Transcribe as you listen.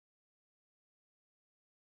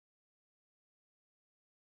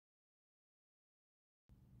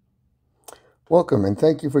Welcome and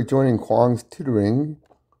thank you for joining Kwang's Tutoring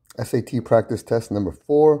SAT Practice Test number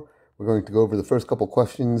 4. We're going to go over the first couple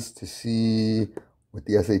questions to see what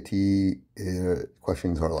the SAT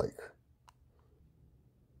questions are like.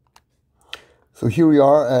 So here we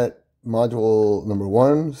are at module number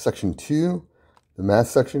 1, section 2, the math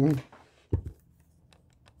section.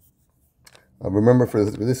 Remember for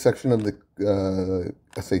this section of the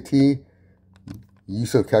SAT,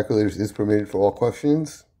 use of calculators is permitted for all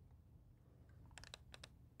questions.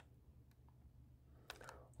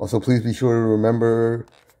 Also, please be sure to remember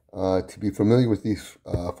to be familiar with these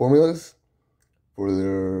formulas.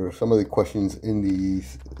 For some of the questions in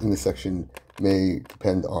this section may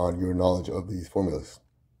depend on your knowledge of these formulas.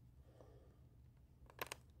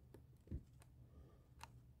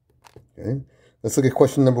 Okay, let's look at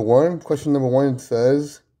question number 1. Question number 1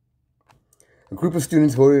 says, a group of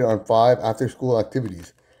students voted on 5 after-school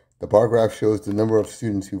activities. The bar graph shows the number of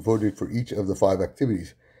students who voted for each of the 5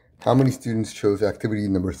 activities. How many students chose activity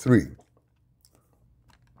number 3?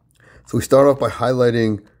 So we start off by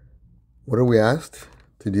highlighting what are we asked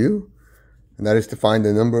to do, and that is to find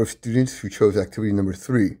the number of students who chose activity number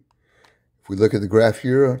 3. If we look at the graph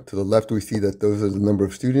here, to the left we see that those are the number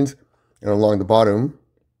of students, and along the bottom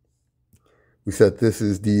we said this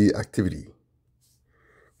is the activity.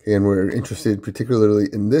 Okay, and we're interested particularly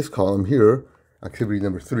in this column here, activity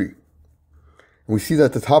number 3. And we see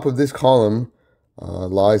that the top of this column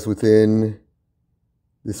lies within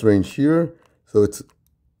this range here, so it's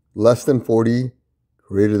less than 40,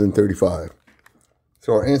 greater than 35.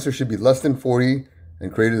 So our answer should be less than 40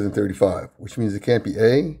 and greater than 35, which means it can't be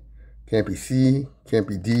A, can't be C, can't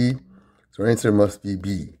be D, so our answer must be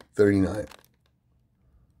B, 39.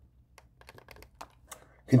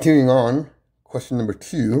 Continuing on, question number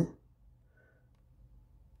 2.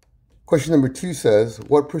 Question number 2 says,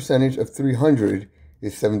 what percentage of 300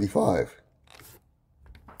 is 75?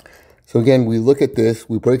 So again, we look at this,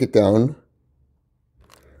 we break it down.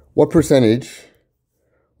 What percentage?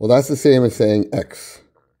 Well, that's the same as saying X.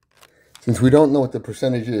 Since we don't know what the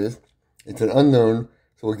percentage is, it's an unknown,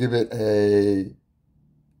 so we'll give it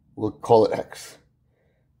we'll call it X.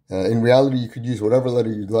 In reality, you could use whatever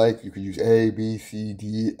letter you'd like. You could use A, B, C,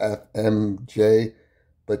 D, F, M, J.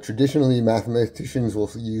 But traditionally, mathematicians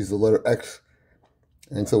will use the letter X.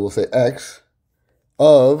 And so we'll say X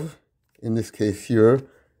of, in this case here,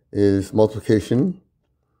 is multiplication.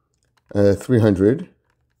 300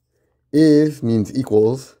 means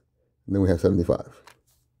equals, and then we have 75.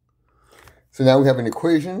 So now we have an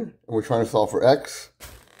equation, and we're trying to solve for X.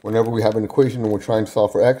 Whenever we have an equation and we're trying to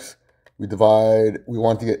solve for X, we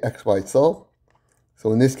want to get X by itself.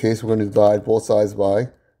 So in this case, we're going to divide both sides by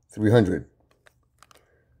 300.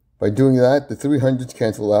 By doing that, the 300s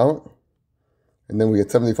cancel out, and then we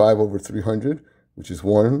get 75 over 300, which is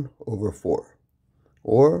 1 over 4.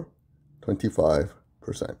 Or 25%.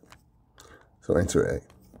 So answer A.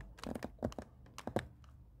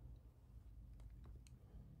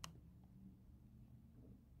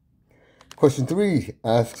 Question 3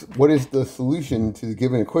 asks, what is the solution to the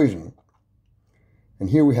given equation? And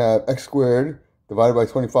here we have x squared divided by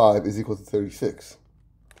 25 is equal to 36.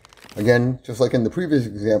 Again, just like in the previous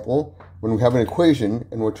example, when we have an equation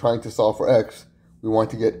and we're trying to solve for x, we want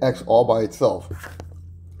to get x all by itself.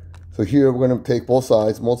 So here we're going to take both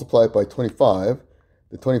sides, multiply it by 25.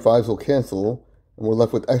 The 25s will cancel, and we're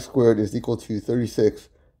left with x squared is equal to 36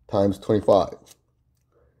 times 25.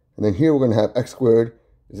 And then here we're going to have x squared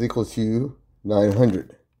is equal to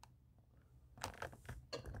 900.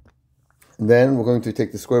 And then we're going to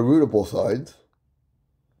take the square root of both sides,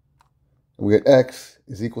 and we get x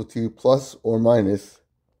is equal to plus or minus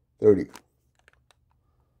 30.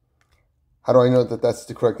 How do I know that that's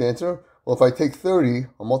the correct answer? Well, if I take 30,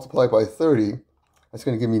 I'll multiply by 30, that's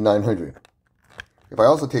going to give me 900. If I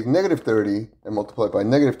also take negative 30 and multiply by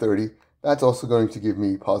negative 30, that's also going to give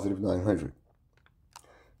me positive 900.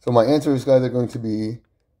 So my answer is either going to be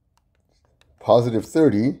positive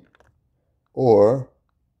 30 or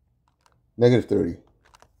negative 30.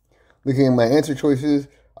 Looking at my answer choices,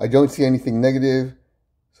 I don't see anything negative,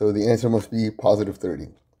 so the answer must be positive 30.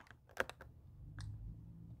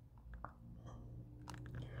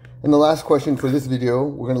 And the last question for this video,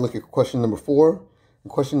 we're going to look at question number 4.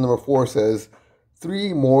 And question number 4 says,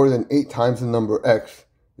 3 more than 8 times the number x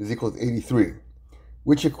is equal to 83.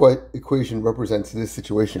 Which equation represents this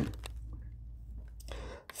situation?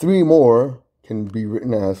 3 more can be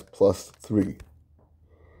written as plus 3.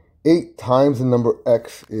 8 times the number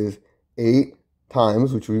x is 8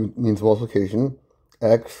 times, which means multiplication,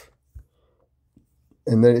 x.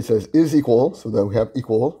 And then it says is equal, so that we have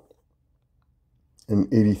equal, and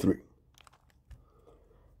 83.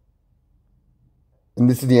 And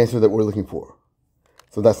this is the answer that we're looking for.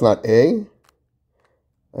 So that's not A.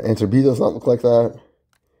 Answer B does not look like that.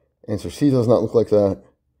 Answer C does not look like that.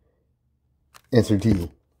 Answer D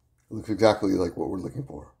looks exactly like what we're looking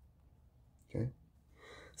for. Okay.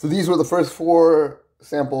 So these were the first 4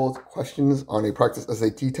 sample questions on a practice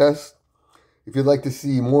SAT test. If you'd like to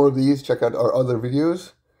see more of these, check out our other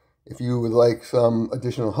videos. If you would like some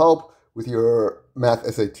additional help with your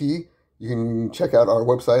math SAT, you can check out our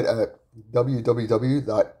website at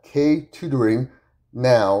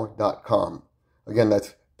www.ktutoringnow.com. Again,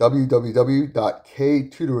 that's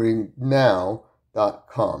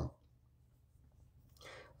www.ktutoringnow.com.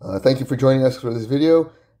 Thank you for joining us for this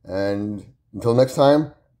video, and until next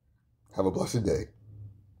time, have a blessed day.